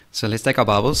So let's take our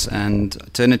Bibles and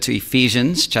turn it to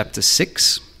Ephesians chapter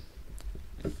 6.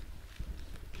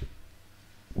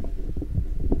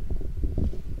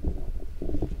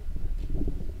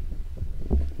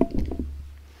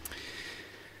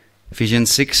 Ephesians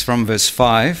 6 from verse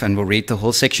 5, and we'll read the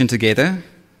whole section together,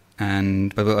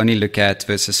 but we'll only look at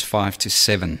verses 5 to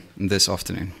 7 this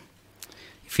afternoon.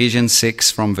 Ephesians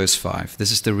 6 from verse 5.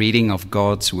 This is the reading of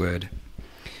God's word.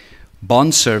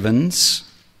 Bondservants,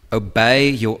 obey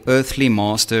your earthly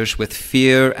masters with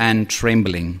fear and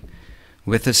trembling,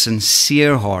 with a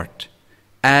sincere heart,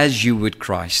 as you would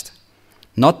Christ,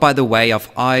 not by the way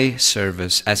of eye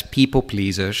service as people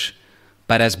pleasers,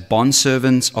 but as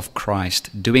bondservants of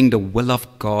Christ, doing the will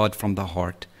of God from the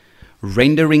heart,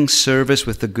 rendering service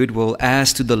with a good will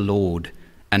as to the Lord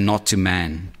and not to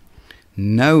man,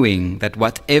 knowing that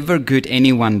whatever good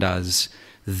anyone does,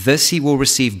 this he will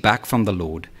receive back from the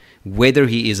Lord, whether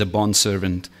he is a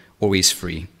bondservant or is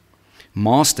free.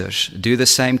 Masters, do the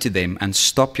same to them and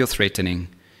stop your threatening,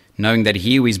 knowing that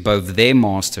he who is both their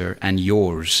master and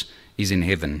yours is in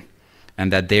heaven,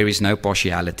 and that there is no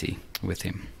partiality with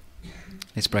him.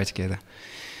 Let's pray together.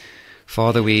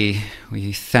 Father, we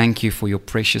thank you for your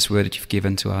precious word that you've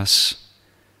given to us.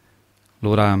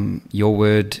 Lord, your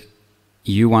word,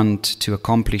 you want to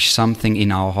accomplish something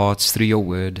in our hearts through your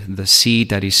word, the seed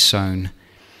that is sown.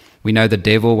 We know the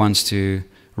devil wants to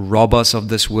rob us of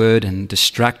this word and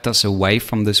distract us away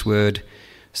from this word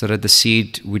so that the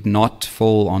seed would not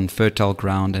fall on fertile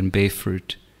ground and bear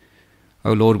fruit.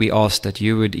 Oh Lord, we ask that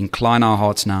you would incline our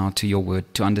hearts now to your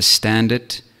word, to understand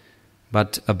it,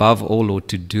 but above all, Lord,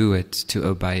 to do it, to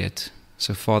obey it.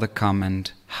 So Father, come and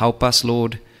help us,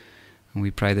 Lord, and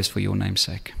we pray this for your name's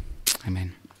sake.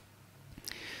 Amen.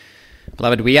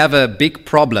 Beloved, we have a big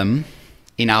problem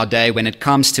in our day when it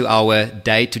comes to our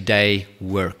day-to-day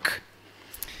work.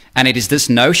 And it is this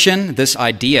notion, this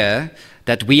idea,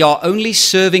 that we are only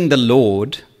serving the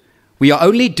Lord, we are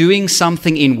only doing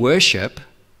something in worship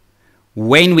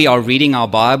when we are reading our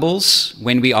Bibles,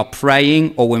 when we are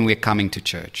praying, or when we're coming to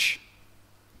church.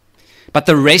 But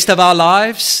the rest of our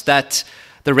lives,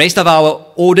 the rest of our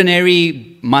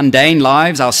ordinary, mundane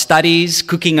lives, our studies,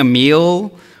 cooking a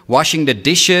meal, washing the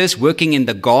dishes, working in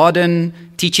the garden,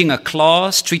 teaching a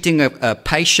class, treating a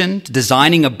patient,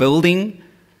 designing a building,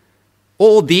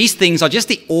 all these things are just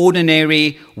the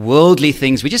ordinary, worldly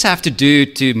things we just have to do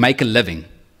to make a living.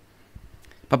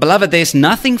 But beloved, there's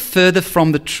nothing further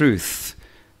from the truth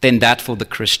than that for the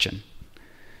Christian.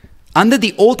 Under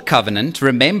the Old Covenant,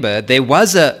 remember, there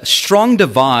was a strong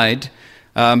divide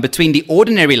between the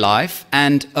ordinary life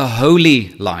and a holy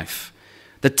life.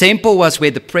 The temple was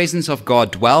where the presence of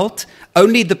God dwelt.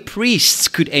 Only the priests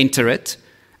could enter it,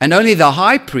 and only the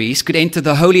high priest could enter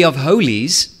the Holy of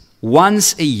Holies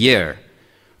once a year.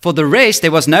 For the rest,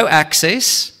 there was no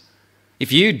access.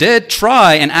 If you did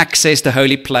try and access the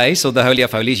holy place or the Holy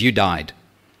of Holies, you died.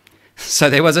 So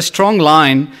there was a strong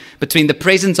line between the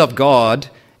presence of God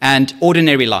and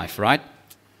ordinary life, right?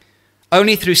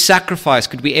 Only through sacrifice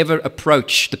could we ever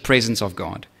approach the presence of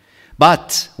God.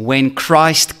 But when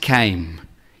Christ came,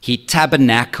 he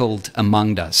tabernacled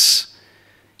among us.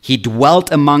 He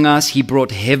dwelt among us. He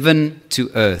brought heaven to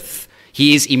earth.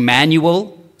 He is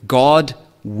Emmanuel, God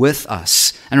with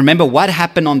us. And remember what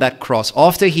happened on that cross.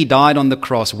 After he died on the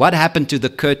cross, what happened to the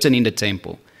curtain in the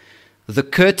temple? The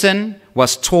curtain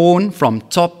was torn from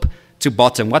top to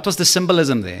bottom. What was the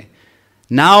symbolism there?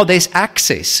 Now there's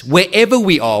access. Wherever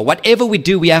we are, whatever we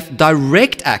do, we have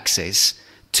direct access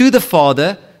to the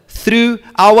Father through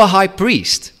our high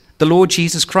priest, the Lord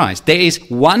Jesus Christ. There is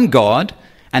one God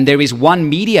and there is one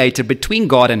mediator between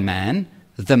God and man,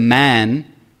 the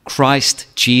man, Christ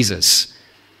Jesus.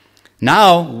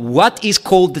 Now, what is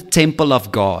called the temple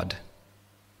of God?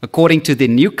 According to the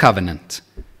new covenant,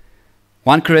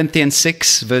 1 Corinthians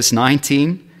 6 verse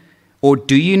 19, or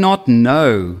do you not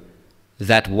know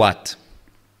that what?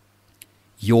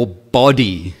 Your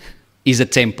body is a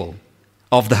temple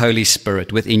of the Holy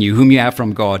Spirit within you, whom you have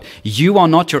from God. You are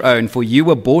not your own, for you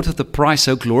were bought with a price,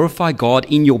 so glorify God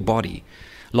in your body.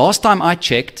 Last time I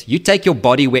checked, you take your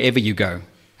body wherever you go.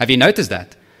 Have you noticed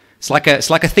that? It's like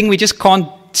a thing we just can't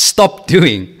stop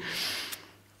doing.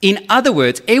 In other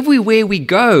words, everywhere we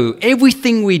go,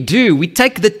 everything we do, we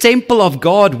take the temple of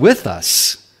God with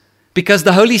us because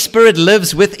the Holy Spirit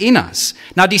lives within us.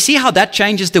 Now, do you see how that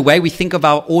changes the way we think of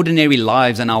our ordinary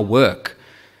lives and our work?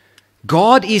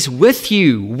 God is with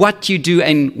you, what you do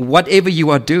and whatever you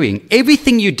are doing.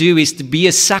 Everything you do is to be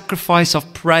a sacrifice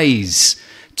of praise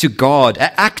to God,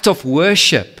 an act of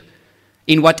worship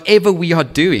in whatever we are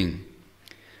doing.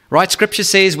 Right? Scripture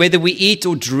says whether we eat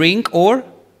or drink or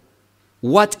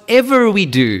Whatever we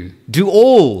do, do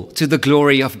all to the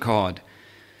glory of God.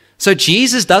 So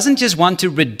Jesus doesn't just want to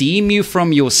redeem you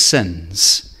from your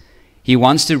sins. He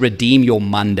wants to redeem your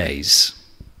Mondays.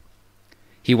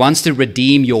 He wants to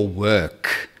redeem your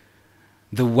work,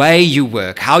 the way you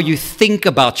work, how you think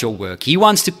about your work. He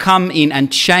wants to come in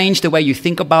and change the way you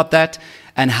think about that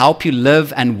and help you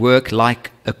live and work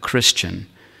like a Christian.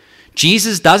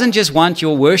 Jesus doesn't just want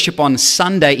your worship on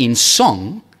Sunday in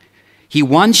song. He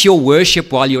wants your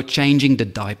worship while you're changing the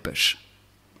diapers.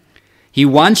 He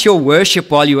wants your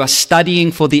worship while you are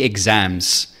studying for the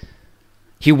exams.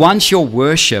 He wants your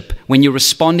worship when you're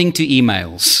responding to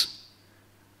emails.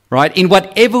 Right? In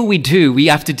whatever we do, we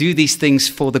have to do these things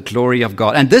for the glory of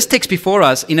God. And this text before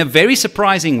us, in a very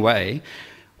surprising way,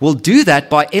 will do that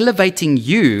by elevating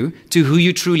you to who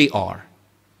you truly are.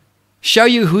 Show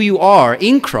you who you are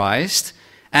in Christ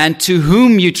and to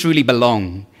whom you truly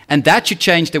belong. And that should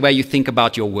change the way you think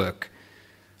about your work.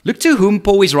 Look to whom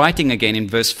Paul is writing again in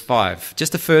verse 5.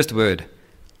 Just the first word.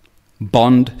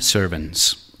 Bond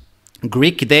servants.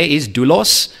 Greek there is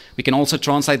doulos. We can also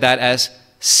translate that as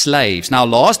slaves. Now,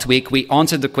 last week we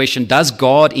answered the question, does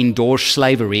God endorse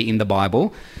slavery in the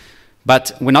Bible?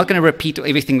 But we're not going to repeat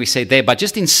everything we said there. But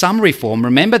just in summary form,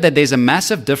 remember that there's a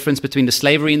massive difference between the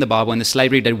slavery in the Bible and the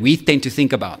slavery that we tend to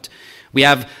think about. We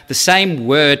have the same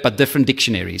word but different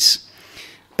dictionaries.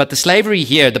 But the slavery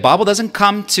here, the Bible doesn't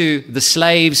come to the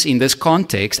slaves in this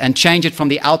context and change it from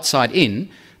the outside in.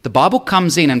 The Bible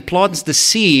comes in and plants the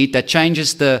seed that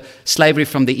changes the slavery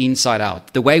from the inside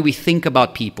out, the way we think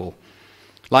about people.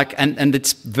 And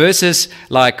it's verses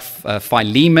like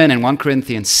Philemon and 1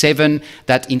 Corinthians 7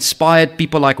 that inspired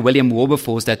people like William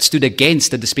Wilberforce that stood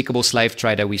against the despicable slave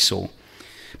trader we saw.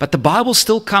 But the Bible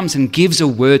still comes and gives a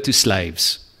word to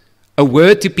slaves, a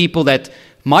word to people that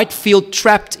might feel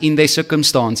trapped in their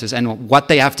circumstances and what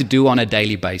they have to do on a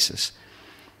daily basis.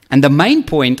 And the main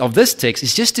point of this text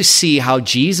is just to see how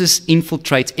Jesus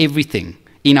infiltrates everything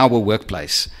in our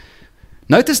workplace.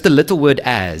 Notice the little word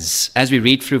as we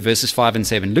read through verses 5 and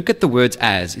 7. Look at the words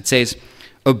as. It says,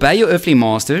 obey your earthly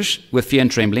masters with fear and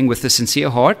trembling, with a sincere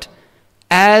heart,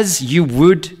 as you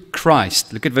would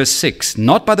Christ. Look at verse 6.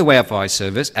 Not by the way of eye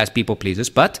service, as people pleasers,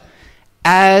 but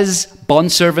as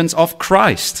bondservants of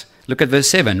Christ. Look at verse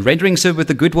 7. Rendering service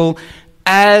with a good will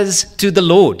as to the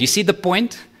Lord. You see the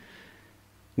point?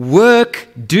 Work,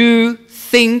 do,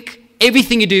 think,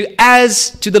 everything you do as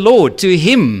to the Lord, to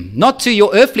Him, not to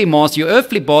your earthly master, your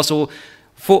earthly boss, or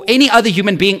for any other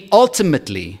human being.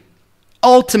 Ultimately,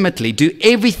 do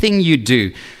everything you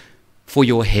do for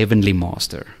your heavenly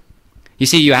master. You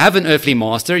see, you have an earthly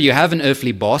master, you have an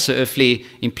earthly boss, an earthly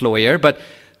employer, but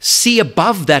see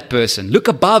above that person. Look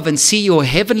above and see your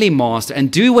heavenly master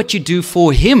and do what you do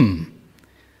for Him.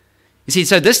 You see,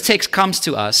 so this text comes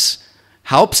to us,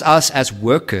 helps us as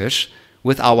workers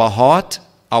with our heart,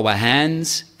 our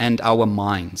hands, and our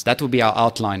minds. That will be our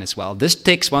outline as well. This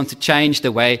text wants to change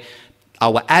the way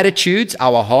our attitudes,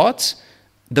 our hearts,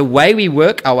 the way we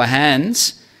work, our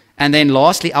hands, and then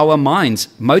lastly, our minds,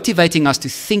 motivating us to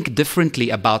think differently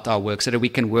about our work so that we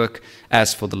can work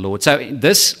as for the Lord. So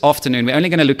this afternoon, we're only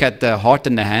going to look at the heart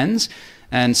and the hands,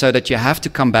 and so that you have to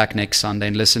come back next Sunday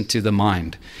and listen to the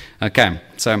mind. Okay,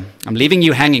 so I'm leaving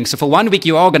you hanging. So for 1 week,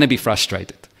 you are going to be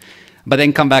frustrated. But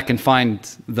then come back and find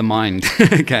the mind.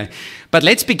 Okay. But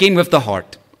let's begin with the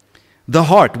heart. The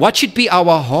heart. What should be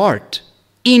our heart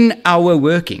in our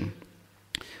working?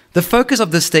 The focus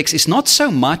of this text is not so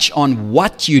much on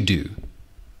what you do,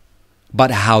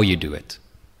 but how you do it.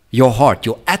 Your heart,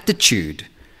 your attitude.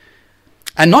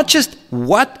 And not just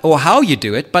what or how you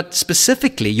do it, but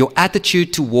specifically your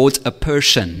attitude towards a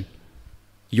person,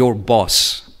 your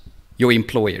boss, your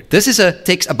employer. This is a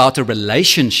text about a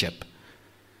relationship.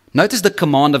 Notice the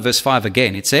command of verse 5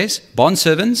 again. It says,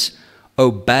 bondservants,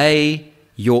 obey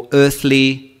your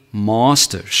earthly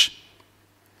masters.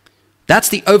 That's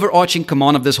the overarching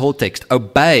command of this whole text.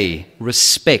 Obey,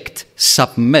 respect,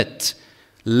 submit,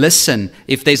 listen.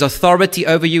 If there's authority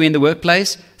over you in the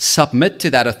workplace, submit to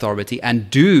that authority and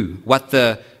do what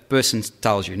the person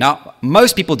tells you. Now,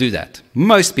 most people do that.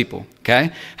 Most people,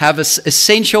 okay, have an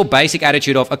essential basic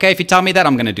attitude of, okay, if you tell me that,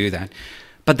 I'm going to do that.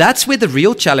 But that's where the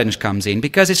real challenge comes in,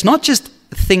 because it's not just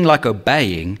a thing like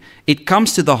obeying. It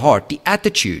comes to the heart, the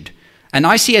attitude. And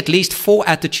I see at least 4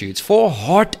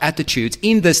 heart attitudes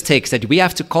in this text that we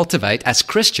have to cultivate as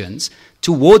Christians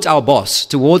towards our boss,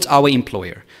 towards our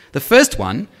employer. The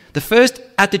first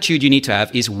attitude you need to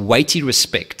have is weighty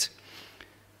respect.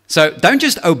 So don't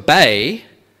just obey,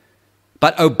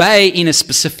 but obey in a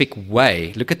specific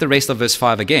way. Look at the rest of verse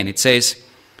 5 again. It says,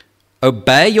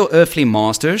 obey your earthly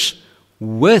masters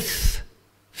with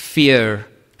fear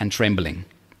and trembling.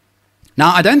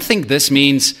 Now, I don't think this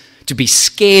means to be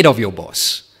scared of your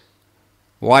boss.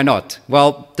 Why not?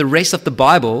 Well, the rest of the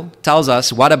Bible tells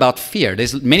us what about fear.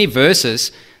 There's many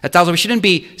verses that tells us we shouldn't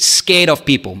be scared of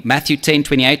people. Matthew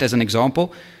 10:28 as an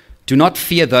example. Do not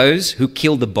fear those who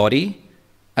kill the body,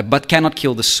 but cannot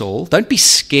kill the soul. Don't be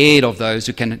scared of those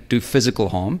who can do physical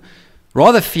harm.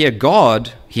 Rather fear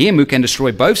God, him who can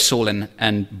destroy both soul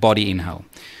and body in hell.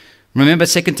 Remember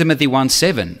 2 Timothy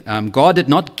 1:7. God did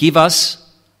not give us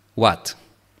what?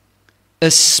 A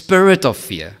spirit of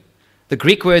fear. The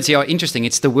Greek words here are interesting.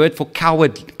 It's the word for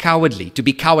cowardly, to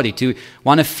be cowardly, to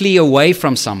want to flee away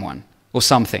from someone or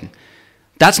something.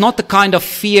 That's not the kind of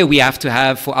fear we have to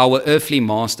have for our earthly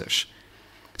masters.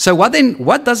 So what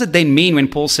does it then mean when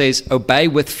Paul says, obey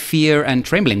with fear and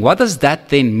trembling? What does that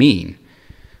then mean?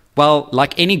 Well,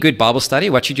 like any good Bible study,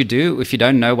 what should you do if you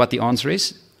don't know what the answer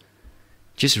is?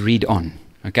 Just read on.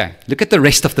 Okay, look at the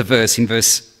rest of the verse in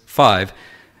verse 5.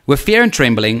 With fear and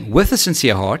trembling, with a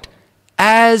sincere heart,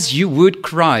 as you would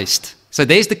Christ. So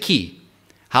there's the key.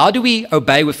 How do we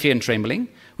obey with fear and trembling?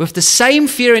 With the same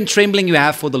fear and trembling you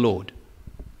have for the Lord.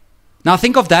 Now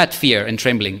think of that fear and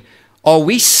trembling. Are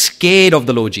we scared of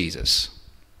the Lord Jesus?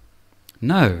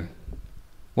 No.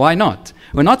 Why not?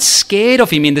 We're not scared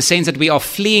of him in the sense that we are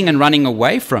fleeing and running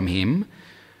away from him.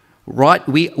 Right?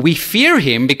 We fear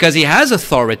him because he has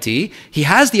authority. He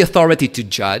has the authority to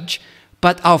judge.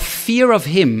 But our fear of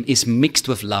him is mixed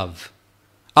with love.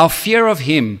 Our fear of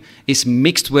him is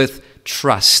mixed with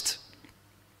trust.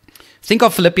 Think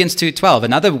of Philippians 2:12,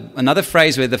 another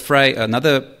phrase where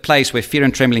another place where fear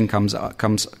and trembling comes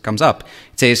up.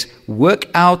 It says, "Work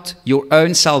out your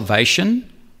own salvation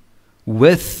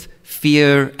with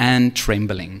fear and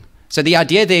trembling." So the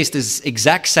idea there is this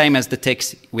exact same as the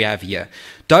text we have here.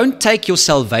 Don't take your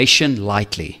salvation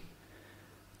lightly.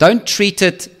 Don't treat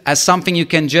it as something you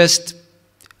can just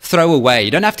throw away.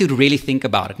 You don't have to really think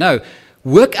about it. No.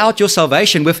 Work out your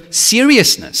salvation with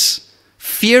seriousness,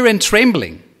 fear and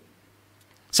trembling.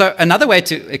 So another way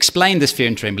to explain this fear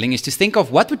and trembling is to think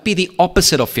of what would be the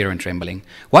opposite of fear and trembling.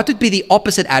 What would be the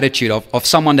opposite attitude of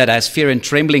someone that has fear and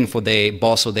trembling for their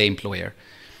boss or their employer?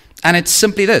 And it's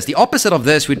simply this. The opposite of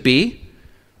this would be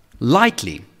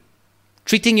lightly.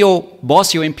 Treating your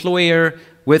boss, your employer,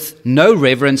 with no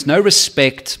reverence, no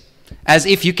respect, as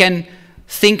if you can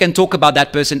think and talk about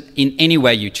that person in any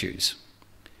way you choose.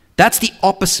 That's the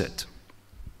opposite.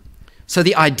 So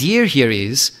the idea here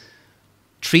is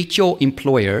treat your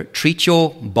employer, treat your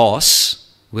boss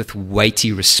with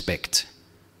weighty respect.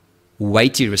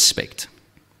 Weighty respect.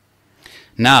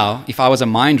 Now, if I was a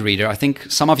mind reader, I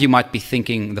think some of you might be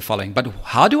thinking the following, but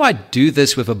how do I do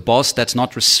this with a boss that's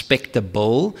not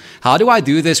respectable? How do I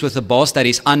do this with a boss that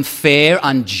is unfair,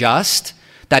 unjust,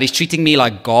 that is treating me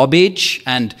like garbage?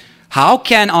 And how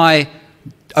can I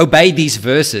obey these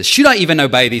verses? Should I even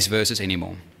obey these verses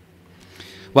anymore?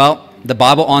 Well, the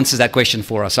Bible answers that question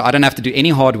for us, so I don't have to do any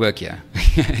hard work here.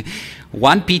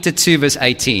 1 Peter 2 verse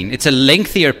 18. It's a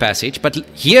lengthier passage, but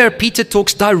here Peter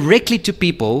talks directly to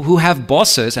people who have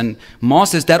bosses and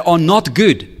masters that are not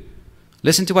good.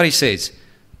 Listen to what he says.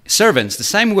 Servants, the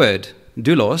same word,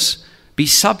 doulos, be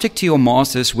subject to your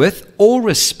masters with all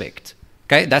respect.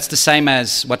 Okay, that's the same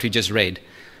as what we just read.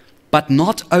 But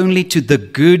not only to the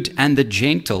good and the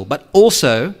gentle, but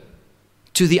also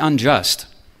to the unjust.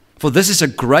 For this is a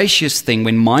gracious thing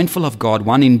when mindful of God,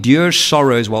 one endures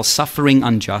sorrows while suffering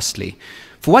unjustly.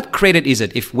 For what credit is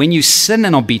it if when you sin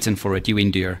and are beaten for it, you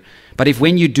endure? But if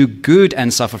when you do good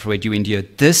and suffer for it, you endure,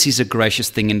 this is a gracious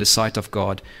thing in the sight of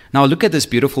God. Now look at this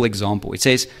beautiful example. It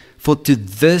says, for to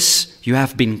this you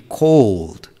have been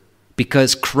called,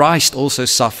 because Christ also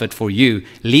suffered for you,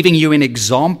 leaving you an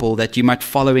example that you might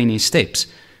follow in his steps.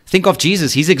 Think of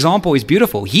Jesus. His example is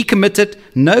beautiful. He committed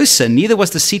no sin, neither was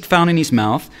deceit found in his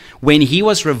mouth. When he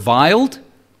was reviled,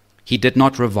 he did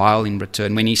not revile in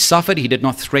return. When he suffered, he did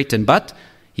not threaten, but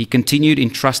he continued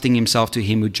entrusting himself to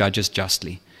him who judges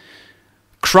justly.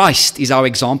 Christ is our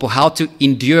example, how to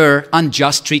endure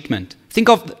unjust treatment. Think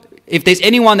of, if there's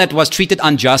anyone that was treated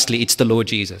unjustly, it's the Lord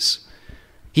Jesus.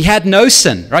 He had no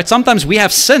sin, right? Sometimes we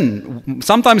have sin.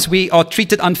 Sometimes we are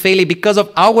treated unfairly because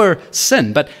of our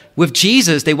sin. But with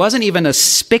Jesus, there wasn't even a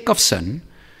speck of sin.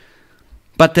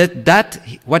 But that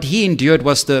what he endured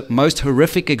was the most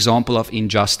horrific example of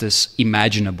injustice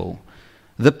imaginable.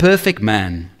 The perfect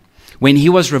man, when he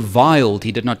was reviled,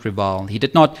 he did not revile. He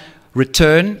did not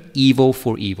return evil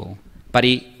for evil. But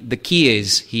the key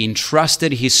is he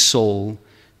entrusted his soul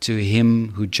to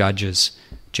him who judges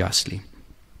justly.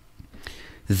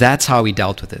 That's how he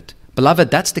dealt with it. Beloved,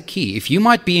 that's the key. If you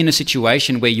might be in a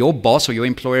situation where your boss or your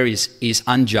employer is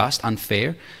unjust,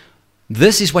 unfair,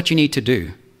 this is what you need to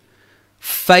do.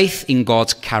 faith in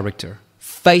God's character,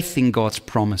 faith in God's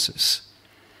promises.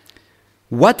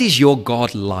 What is your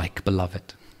God like,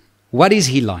 beloved? What is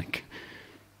he like?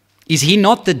 Is he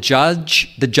not the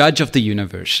judge of the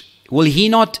universe? Will he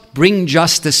not bring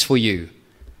justice for you?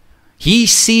 He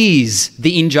sees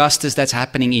the injustice that's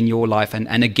happening in your life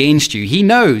and against you. He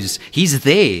knows. He's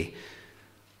there.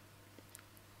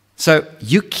 So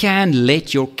you can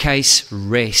let your case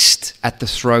rest at the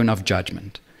throne of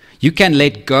judgment. You can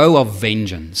let go of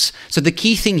vengeance. So the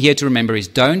key thing here to remember is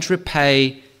don't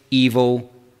repay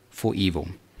evil for evil.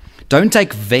 Don't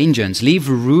take vengeance. Leave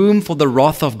room for the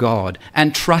wrath of God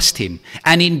and trust him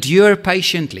and endure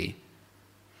patiently.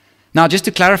 Now, just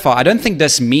to clarify, I don't think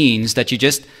this means that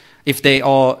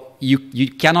you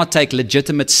cannot take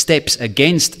legitimate steps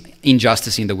against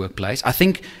injustice in the workplace. I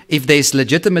think if there's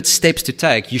legitimate steps to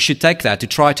take, you should take that to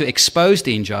try to expose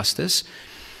the injustice.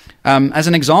 As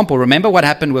an example, remember what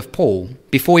happened with Paul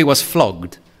before he was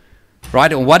flogged,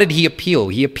 right? And what did he appeal?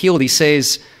 He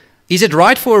says, is it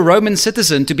right for a Roman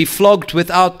citizen to be flogged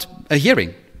without a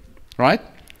hearing, right?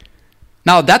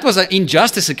 Now, that was an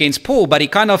injustice against Paul, but he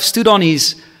kind of stood on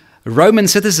his Roman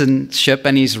citizenship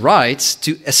and his rights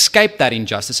to escape that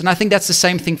injustice. And I think that's the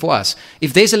same thing for us.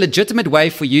 If there's a legitimate way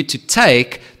for you to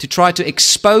take to try to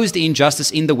expose the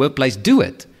injustice in the workplace, do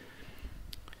it.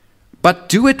 But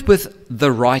do it with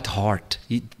the right heart.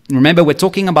 Remember, we're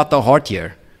talking about the heart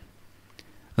here.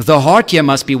 The heart here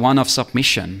must be one of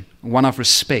submission, one of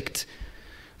respect.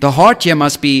 The heart here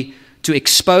must be to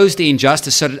expose the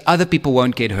injustice so that other people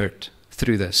won't get hurt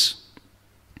through this.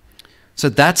 So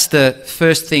that's the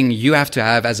first thing you have to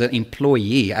have as an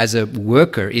employee, as a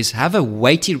worker, is have a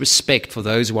weighty respect for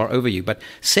those who are over you. But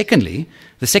secondly,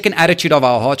 the second attitude of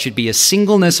our heart should be a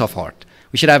singleness of heart.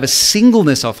 We should have a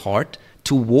singleness of heart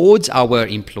towards our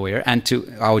employer and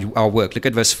to our work. Look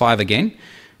at verse 5 again.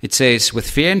 It says, with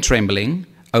fear and trembling,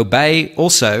 obey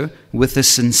also with a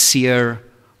sincere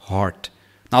heart.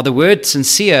 Now the word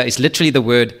sincere is literally the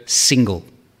word single.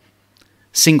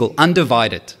 Single,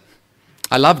 undivided.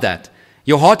 I love that.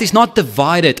 Your heart is not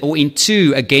divided or in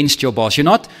two against your boss. You're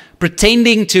not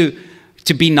pretending to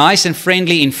be nice and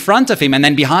friendly in front of him, and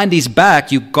then behind his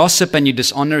back you gossip and you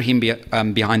dishonor him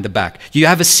behind the back. You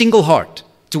have a single heart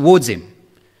towards him.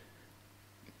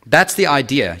 That's the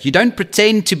idea. You don't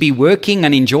pretend to be working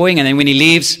and enjoying, and then when he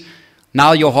leaves,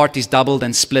 now your heart is doubled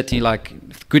and split, and you're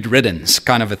like, good riddance,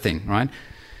 kind of a thing, right?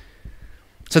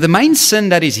 So the main sin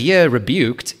that is here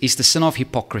rebuked is the sin of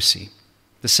hypocrisy.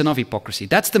 The sin of hypocrisy.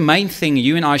 That's the main thing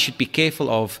you and I should be careful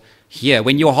of here.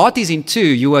 When your heart is in two,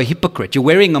 you are a hypocrite. You're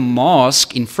wearing a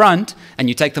mask in front and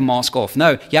you take the mask off.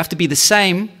 No, you have to be the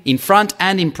same in front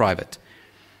and in private.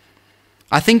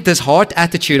 I think this heart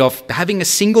attitude of having a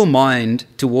single mind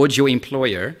towards your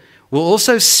employer will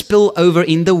also spill over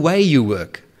in the way you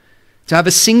work. To have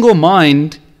a single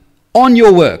mind on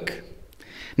your work.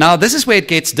 Now, this is where it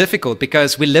gets difficult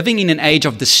because we're living in an age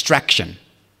of distraction.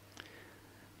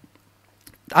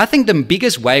 I think the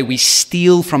biggest way we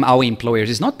steal from our employers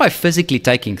is not by physically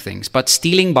taking things, but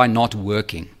stealing by not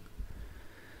working.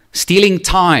 Stealing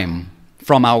time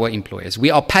from our employers. We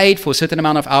are paid for a certain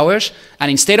amount of hours, and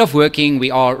instead of working,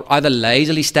 we are either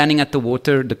lazily standing at the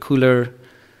cooler,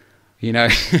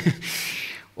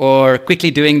 or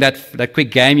quickly doing that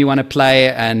quick game you want to play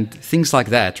and things like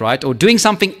that, right? Or doing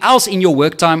something else in your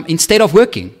work time instead of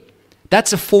working.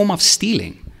 That's a form of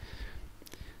stealing.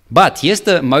 But here's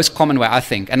the most common way, I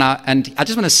think, and I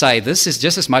just want to say this is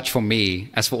just as much for me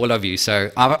as for all of you.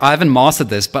 So I haven't mastered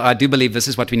this, but I do believe this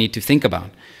is what we need to think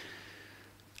about.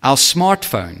 Our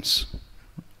smartphones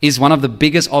is one of the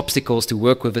biggest obstacles to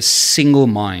work with a single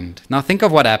mind. Now think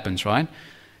of what happens, right?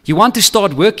 You want to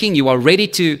start working, you are ready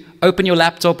to open your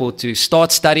laptop or to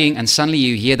start studying, and suddenly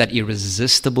you hear that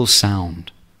irresistible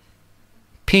sound.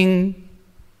 Ping.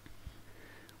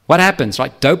 What happens,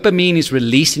 right? Dopamine is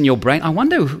released in your brain. I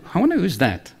wonder who's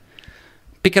that.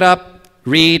 Pick it up,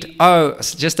 read. Oh,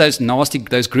 it's just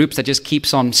those groups that just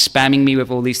keeps on spamming me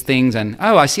with all these things. And,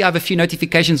 I see I have a few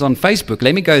notifications on Facebook.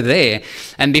 Let me go there.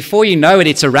 And before you know it,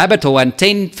 it's a rabbit hole. And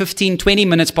 10, 15, 20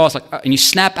 minutes pass, and you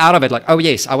snap out of it like, oh,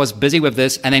 yes, I was busy with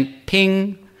this. And then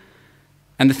ping.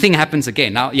 And the thing happens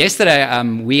again. Now, yesterday,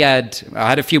 I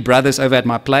had a few brothers over at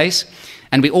my place.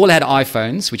 And we all had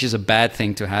iPhones, which is a bad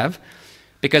thing to have.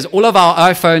 Because all of our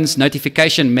iPhones'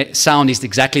 notification sound is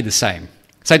exactly the same.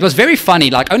 So it was very funny,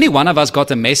 like only one of us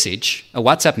got a message, a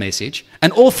WhatsApp message,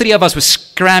 and all three of us were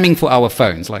scramming for our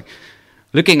phones, like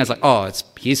looking, it's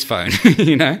his phone,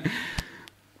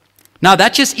 Now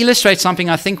that just illustrates something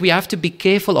I think we have to be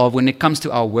careful of when it comes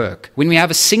to our work. When we have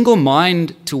a single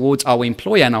mind towards our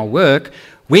employer and our work,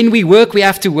 When we work, we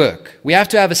have to work. We have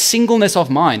to have a singleness of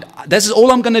mind. This is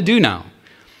all I'm going to do now.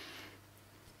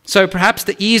 So perhaps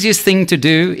the easiest thing to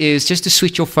do is just to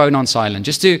switch your phone on silent,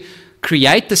 just to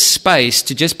create the space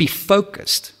to just be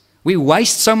focused. We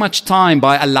waste so much time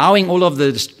by allowing all of the,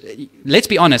 let's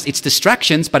be honest, it's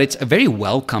distractions, but it's a very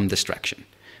welcome distraction.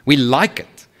 We like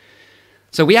it.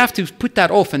 So we have to put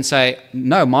that off and say,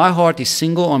 no, my heart is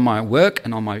single on my work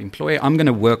and on my employer. I'm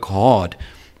going to work hard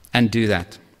and do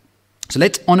that. So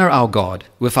let's honor our God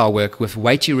with our work, with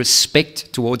weighty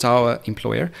respect towards our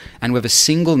employer, and with a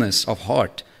singleness of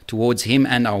heart towards him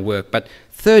and our work. But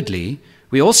thirdly,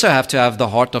 we also have to have the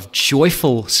heart of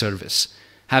joyful service,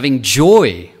 having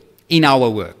joy in our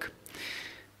work.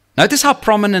 Notice how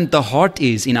prominent the heart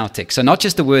is in our text. So not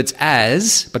just the words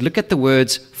as, but look at the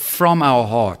words from our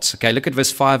hearts. Okay, look at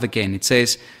verse 5 again. It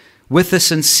says, with a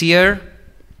sincere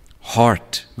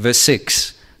heart. Verse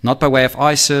 6, not by way of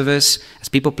eye service, as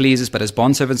people pleasers, but as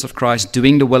bondservants of Christ,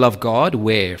 doing the will of God.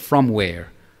 Where? From where?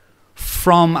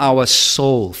 From our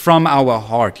soul, from our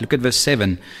heart. Look at verse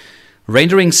 7.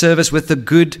 Rendering service with the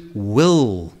good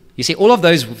will. You see, all of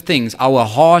those things, our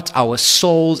heart, our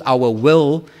souls, our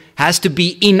will, has to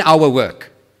be in our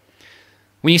work.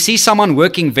 When you see someone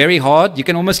working very hard, you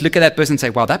can almost look at that person and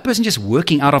say, wow, that person just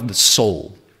working out of the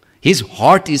soul. His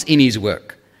heart is in his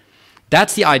work.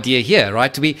 That's the idea here,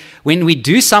 right? When we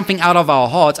do something out of our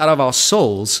hearts, out of our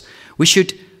souls, we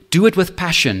should do it with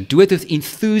passion, do it with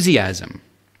enthusiasm.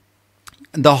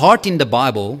 The heart in the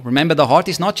Bible, remember, the heart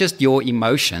is not just your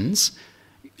emotions.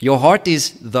 Your heart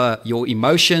is your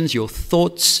emotions, your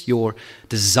thoughts, your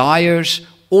desires,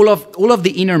 all of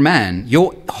the inner man.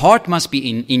 Your heart must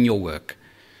be in your work.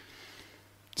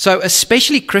 So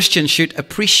especially Christians should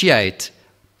appreciate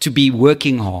to be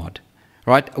working hard,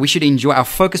 right? We should enjoy, our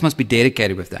focus must be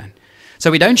dedicated with that.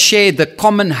 So we don't share the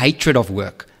common hatred of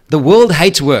work. The world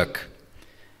hates work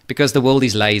because the world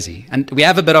is lazy. And we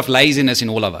have a bit of laziness in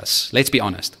all of us, let's be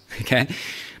honest, okay?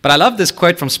 But I love this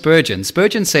quote from Spurgeon.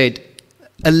 Spurgeon said,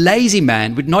 a lazy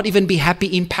man would not even be happy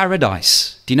in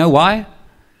paradise. Do you know why?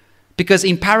 Because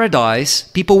in paradise,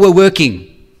 people were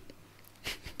working.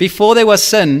 Before there was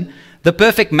sin, the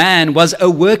perfect man was a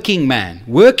working man.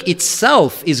 Work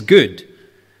itself is good.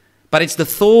 But it's the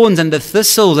thorns and the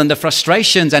thistles and the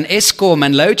frustrations and Eskom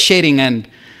and load shedding and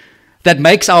that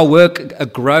makes our work a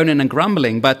groaning and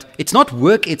grumbling. But it's not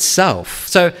work itself.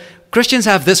 So Christians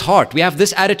have this heart. We have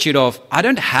this attitude of, I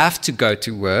don't have to go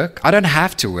to work. I don't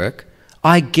have to work.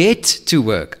 I get to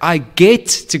work. I get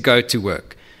to go to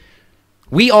work.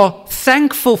 We are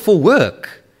thankful for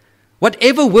work.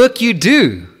 Whatever work you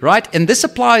do, right? And this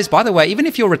applies, by the way, even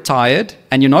if you're retired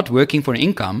and you're not working for an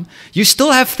income, you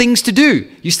still have things to do.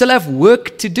 You still have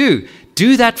work to do.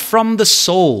 Do that from the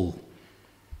soul.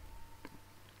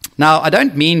 Now, I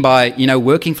don't mean by,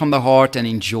 working from the heart and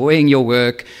enjoying your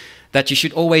work that you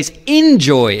should always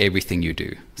enjoy everything you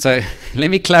do. So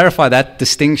let me clarify that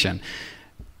distinction.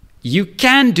 You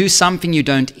can do something you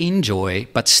don't enjoy,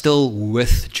 but still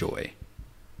with joy.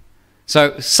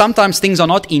 So sometimes things are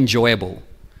not enjoyable,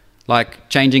 like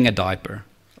changing a diaper,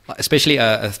 especially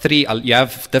you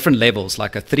have different levels,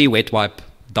 like a 3 wet wipe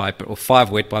diaper or 5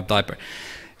 wet wipe diaper.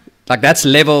 Like that's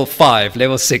level 5,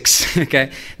 level 6,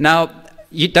 okay? Now,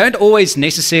 you don't always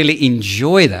necessarily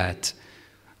enjoy that,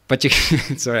 but you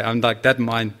sorry, I'm like that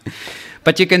mind.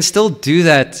 But you can still do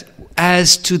that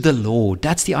as to the Lord.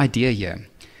 That's the idea here.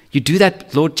 You do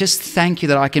that, Lord, just thank you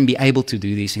that I can be able to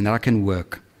do these things, that I can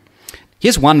work.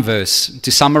 Here's one verse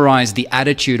to summarize the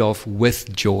attitude of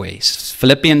with joy.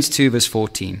 Philippians 2 verse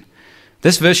 14.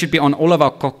 This verse should be on all of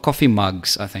our coffee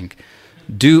mugs, I think.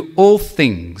 Do all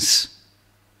things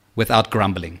without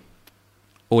grumbling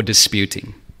or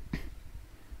disputing.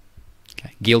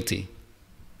 Okay, guilty.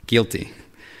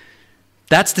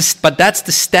 That's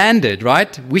the standard,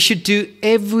 right? We should do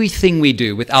everything we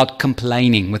do without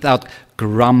complaining, without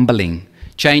grumbling.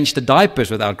 Change the diapers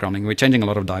without grumbling. We're changing a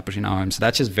lot of diapers in our home, so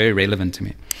that's just very relevant to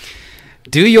me.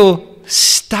 Do your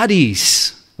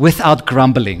studies without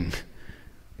grumbling.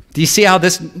 Do you see how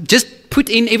this, just put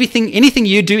in anything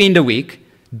you do in the week,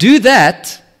 do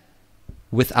that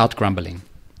without grumbling.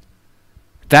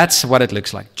 That's what it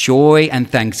looks like. Joy and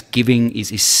thanksgiving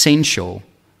is essential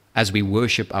as we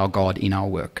worship our God in our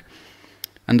work.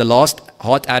 And the last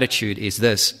heart attitude is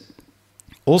this.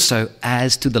 Also,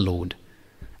 as to the Lord.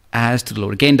 As to the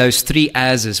Lord. Again, those 3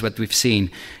 as's what we've seen.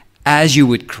 As you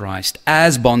would Christ.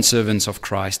 As bondservants of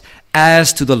Christ.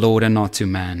 As to the Lord and not to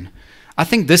man. I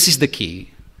think this is the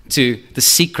key to the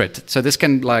secret. So this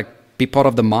can be part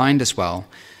of the mind as well.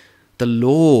 The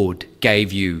Lord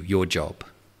gave you your job.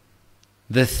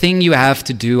 The thing you have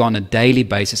to do on a daily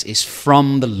basis is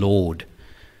from the Lord.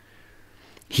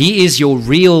 He is your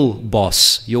real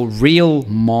boss, your real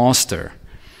master.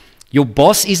 Your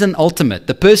boss isn't ultimate.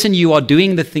 The person you are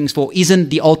doing the things for isn't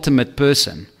the ultimate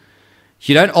person.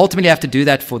 You don't ultimately have to do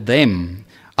that for them.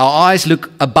 Our eyes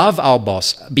look above our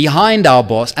boss, behind our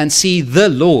boss, and see the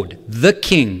Lord, the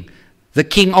King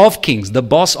of kings, the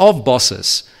boss of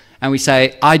bosses. And we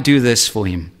say, I do this for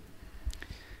him.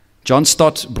 John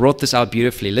Stott brought this out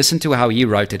beautifully. Listen to how he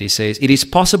wrote it. He says, it is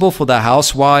possible for the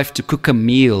housewife to cook a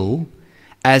meal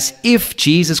as if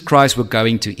Jesus Christ were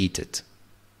going to eat it.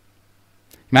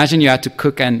 Imagine you had to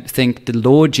cook and think, the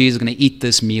Lord Jesus is going to eat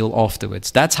this meal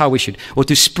afterwards. That's how we should. Or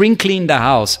to spring clean the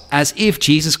house as if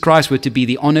Jesus Christ were to be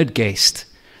the honored guest.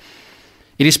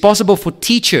 It is possible for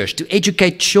teachers to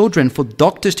educate children, for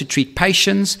doctors to treat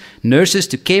patients, nurses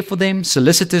to care for them,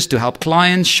 solicitors to help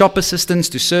clients, shop assistants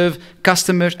to serve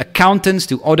customers, accountants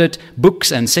to audit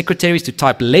books, and secretaries to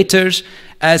type letters,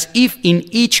 as if in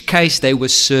each case they were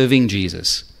serving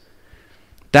Jesus.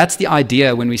 That's the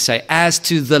idea when we say, as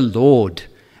to the Lord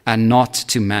and not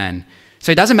to man.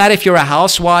 So it doesn't matter if you're a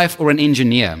housewife or an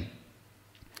engineer.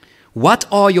 What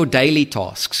are your daily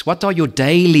tasks? What are your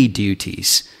daily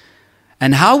duties?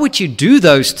 And how would you do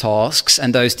those tasks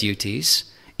and those duties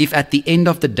if at the end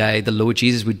of the day the Lord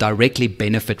Jesus would directly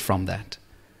benefit from that?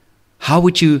 How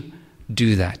would you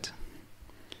do that?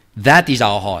 That is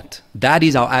our heart. That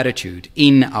is our attitude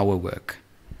in our work.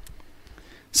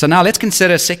 So now let's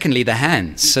consider secondly the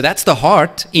hands. So that's the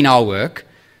heart in our work.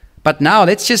 But now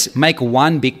let's just make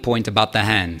one big point about the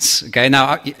hands. Okay,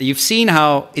 now you've seen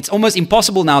how it's almost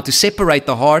impossible now to separate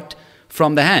the heart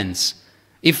from the hands.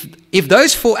 If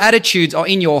those four attitudes are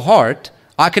in your heart,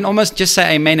 I can almost just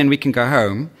say amen and we can go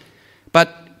home.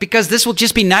 But because this will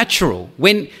just be natural.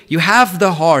 When you have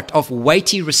the heart of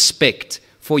weighty respect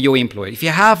for your employer, if you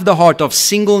have the heart of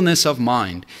singleness of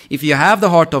mind, if you have the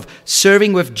heart of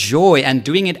serving with joy and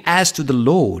doing it as to the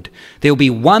Lord, there will be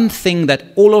one thing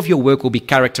that all of your work will be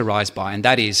characterized by, and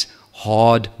that is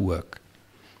hard work.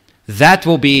 That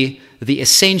will be the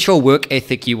essential work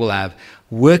ethic you will have,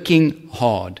 working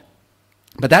hard.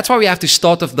 But that's why we have to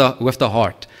start with the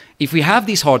heart. If we have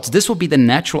these hearts, this will be the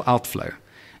natural outflow.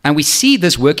 And we see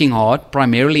this working hard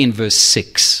primarily in verse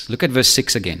 6. Look at verse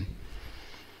 6 again.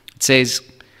 It says,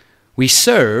 we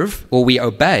serve or we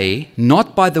obey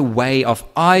not by the way of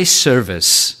eye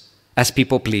service as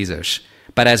people pleasers,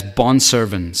 but as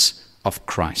bondservants of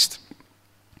Christ.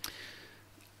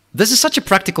 This is such a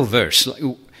practical verse.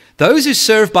 Those who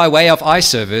serve by way of eye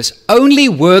service only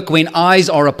work when eyes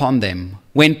are upon them,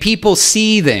 when people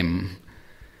see them.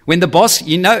 When the boss,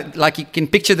 like you can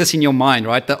picture this in your mind,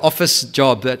 right? The office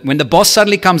job, that when the boss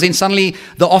suddenly comes in, suddenly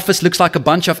the office looks like a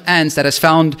bunch of ants that has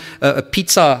found a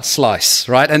pizza slice,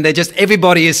 right? And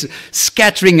everybody is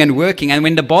scattering and working. And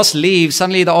when the boss leaves,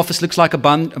 suddenly the office looks like a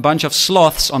bunch of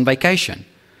sloths on vacation,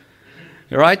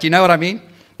 right? You know what I mean?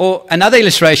 Or another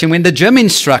illustration, when the gym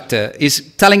instructor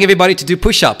is telling everybody to do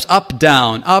push-ups, up,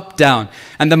 down,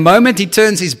 and the moment he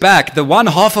turns his back, the one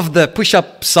half of the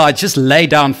push-up side just lay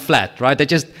down flat, right?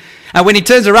 And when he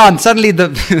turns around, suddenly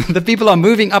the people are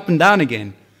moving up and down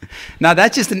again. Now,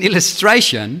 that's just an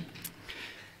illustration.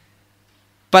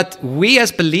 But we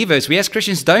as believers, we as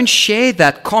Christians, don't share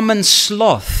that common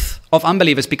sloth of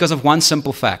unbelievers because of one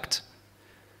simple fact.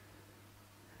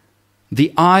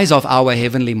 The eyes of our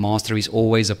Heavenly Master is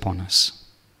always upon us.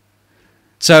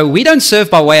 So we don't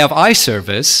serve by way of eye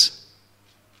service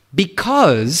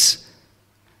because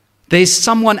there's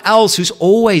someone else who's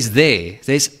always there.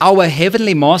 There's our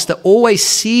Heavenly Master always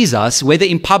sees us, whether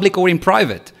in public or in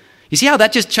private. You see how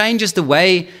that just changes the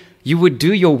way you would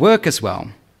do your work as well.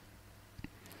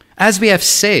 As we have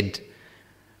said,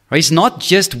 He's not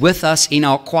just with us in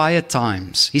our quiet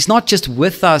times. He's not just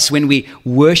with us when we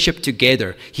worship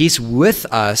together. He's with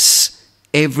us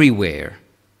everywhere.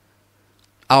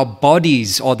 Our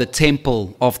bodies are the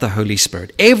temple of the Holy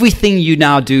Spirit. Everything you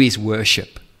now do is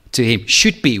worship to Him,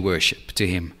 should be worship to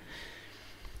Him.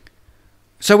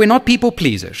 So we're not people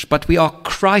pleasers, but we are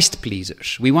Christ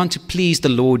pleasers. We want to please the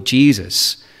Lord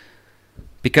Jesus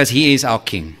because He is our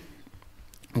King.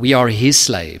 We are His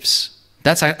slaves.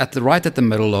 That's right at the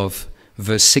middle of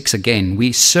verse 6 again.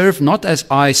 We serve not as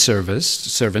eye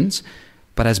servants,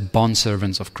 but as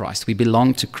bondservants of Christ. We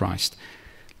belong to Christ.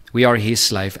 We are His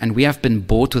slave, and we have been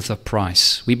bought with a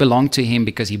price. We belong to Him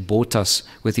because He bought us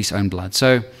with His own blood.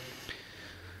 So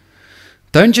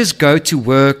don't just go to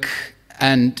work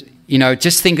and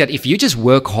just think that if you just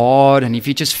work hard and if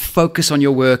you just focus on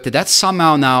your work, that's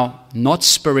somehow now not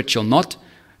spiritual, not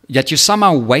Yet you're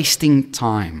somehow wasting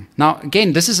time. Now,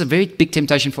 again, this is a very big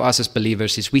temptation for us as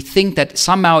believers, is we think that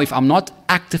somehow if I'm not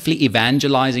actively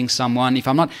evangelizing someone, if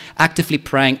I'm not actively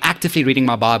praying, actively reading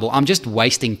my Bible, I'm just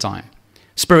wasting time,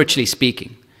 spiritually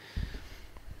speaking.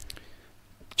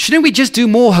 Shouldn't we just do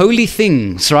more holy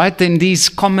things, right, than these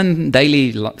common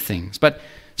daily things? But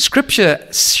Scripture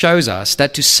shows us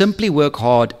that to simply work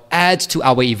hard adds to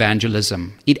our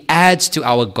evangelism. It adds to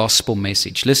our gospel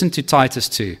message. Listen to Titus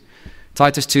 2.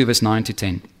 Titus 2, verse 9 to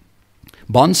 10.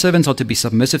 Bondservants are to be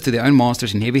submissive to their own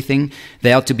masters in everything.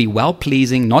 They are to be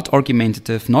well-pleasing, not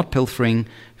argumentative, not pilfering,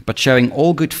 but showing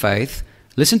all good faith.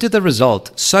 Listen to the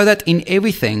result. So that in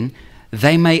everything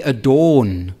they may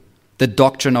adorn the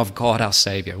doctrine of God our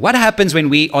Savior. What happens when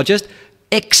we are just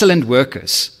excellent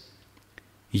workers?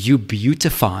 You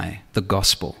beautify the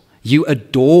gospel. You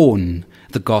adorn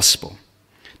the gospel.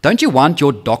 Don't you want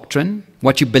your doctrine,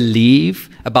 what you believe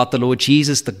about the Lord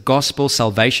Jesus, the gospel,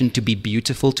 salvation, to be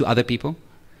beautiful to other people?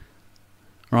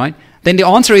 Right? Then the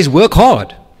answer is work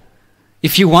hard.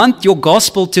 If you want your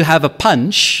gospel to have a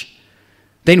punch,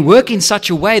 then work in such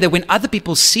a way that when other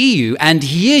people see you and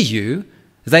hear you,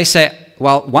 they say,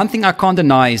 well, one thing I can't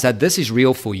deny is that this is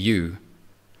real for you.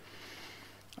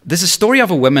 There's a story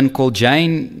of a woman called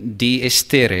Jane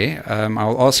d'Estere.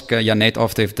 I'll ask Janette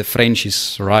after if the French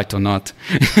is right or not.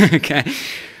 Okay,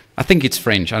 I think it's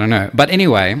French. I don't know. But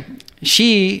anyway,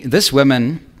 this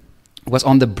woman was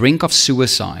on the brink of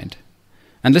suicide.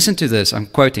 And listen to this. I'm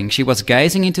quoting. She was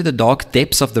gazing into the dark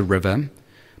depths of the river,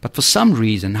 but for some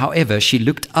reason, however, she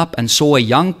looked up and saw a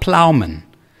young plowman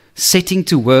setting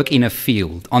to work in a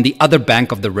field on the other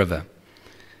bank of the river.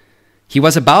 He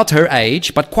was about her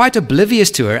age, but quite oblivious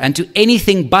to her and to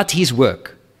anything but his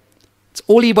work. It's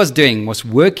all he was doing was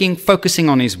working, focusing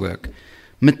on his work.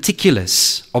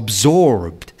 Meticulous,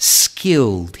 absorbed,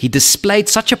 skilled. He displayed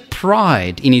such a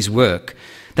pride in his work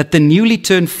that the newly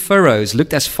turned furrows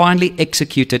looked as finely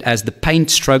executed as the paint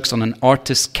strokes on an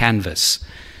artist's canvas.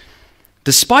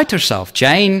 Despite herself,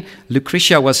 Jane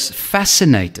Lucretia was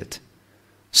fascinated.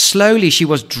 Slowly, she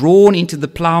was drawn into the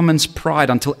plowman's pride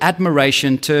until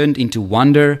admiration turned into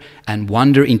wonder and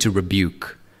wonder into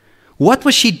rebuke. What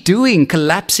was she doing,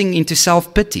 collapsing into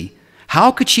self-pity?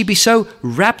 How could she be so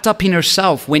wrapped up in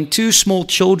herself when two small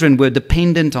children were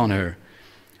dependent on her?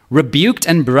 Rebuked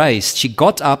and braced, she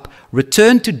got up,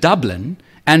 returned to Dublin,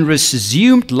 and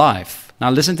resumed life. Now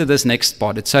listen to this next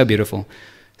part, it's so beautiful.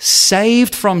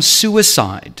 Saved from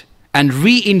suicide and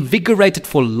reinvigorated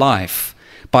for life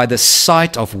by the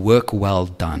sight of work well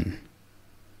done.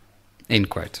 End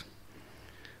quote.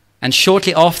 And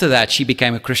shortly after that, she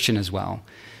became a Christian as well.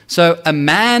 So a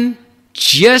man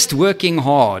just working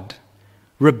hard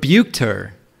rebuked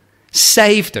her,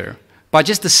 saved her, by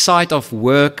just the sight of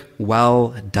work well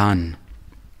done.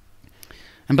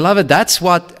 And beloved, that's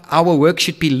what our work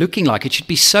should be looking like. It should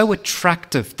be so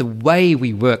attractive, the way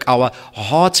we work. Our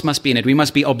hearts must be in it. We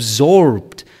must be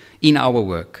absorbed in our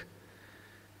work.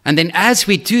 And then as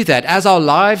we do that, as our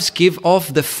lives give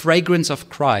off the fragrance of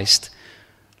Christ,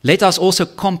 let us also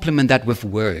complement that with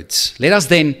words. Let us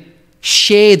then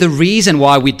share the reason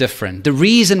why we're different, the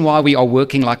reason why we are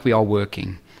working like we are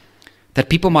working, that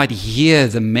people might hear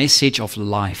the message of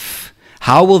life.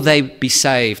 How will they be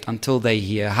saved until they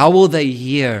hear? How will they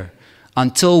hear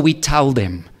until we tell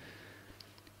them?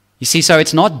 You see, so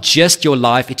it's not just your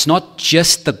life, it's not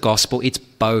just the gospel, it's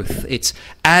both. It's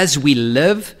as we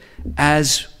live,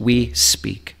 as we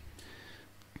speak.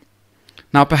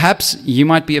 Now, perhaps you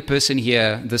might be a person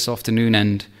here this afternoon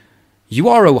and you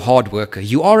are a hard worker.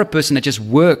 You are a person that just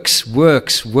works.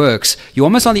 You're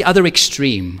almost on the other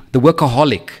extreme, the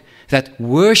workaholic that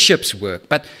worships work.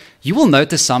 But you will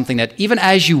notice something, that even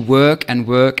as you work,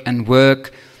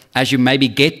 as you maybe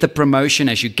get the promotion,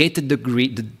 as you get the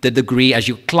degree, as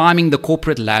you're climbing the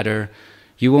corporate ladder,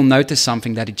 you will notice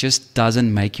something, that it just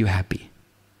doesn't make you happy.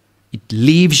 It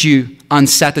leaves you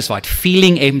unsatisfied,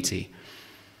 feeling empty.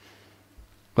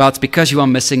 Well, it's because you are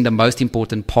missing the most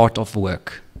important part of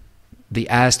work, the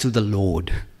as to the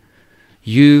Lord.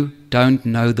 You don't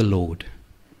know the Lord.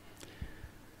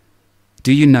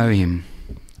 Do you know Him?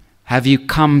 Have you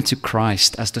come to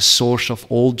Christ as the source of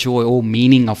all joy, all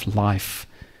meaning of life?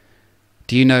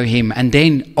 Do you know Him? And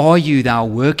then are you now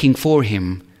working for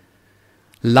Him,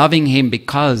 loving Him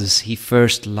because He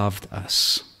first loved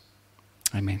us?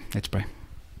 Amen. Let's pray.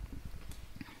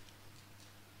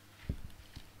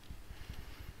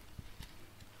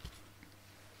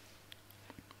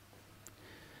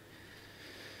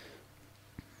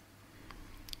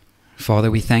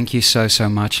 Father, we thank you so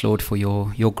much, Lord, for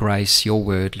your grace, your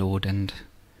word, Lord. And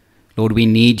Lord, we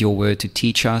need your word to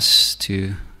teach us,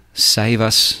 to save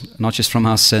us, not just from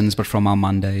our sins, but from our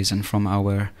Mondays and from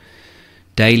our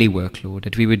daily work, Lord,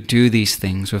 that we would do these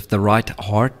things with the right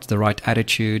heart, the right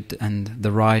attitude, and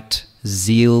the right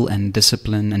zeal and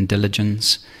discipline and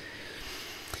diligence.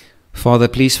 Father,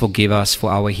 please forgive us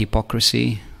for our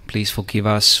hypocrisy. Please forgive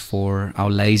us for our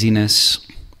laziness.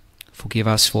 Forgive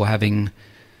us for having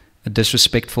a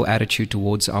disrespectful attitude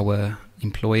towards our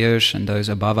employers and those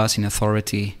above us in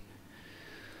authority.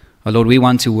 Oh Lord, we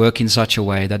want to work in such a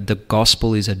way that the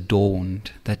gospel is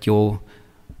adorned, that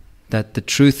the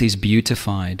truth is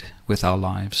beautified with our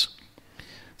lives.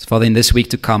 So Father, in this week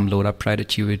to come, Lord, I pray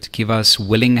that you would give us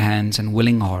willing hands and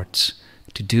willing hearts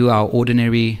to do our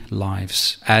ordinary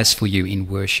lives as for you in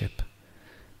worship.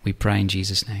 We pray in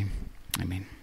Jesus' name. Amen.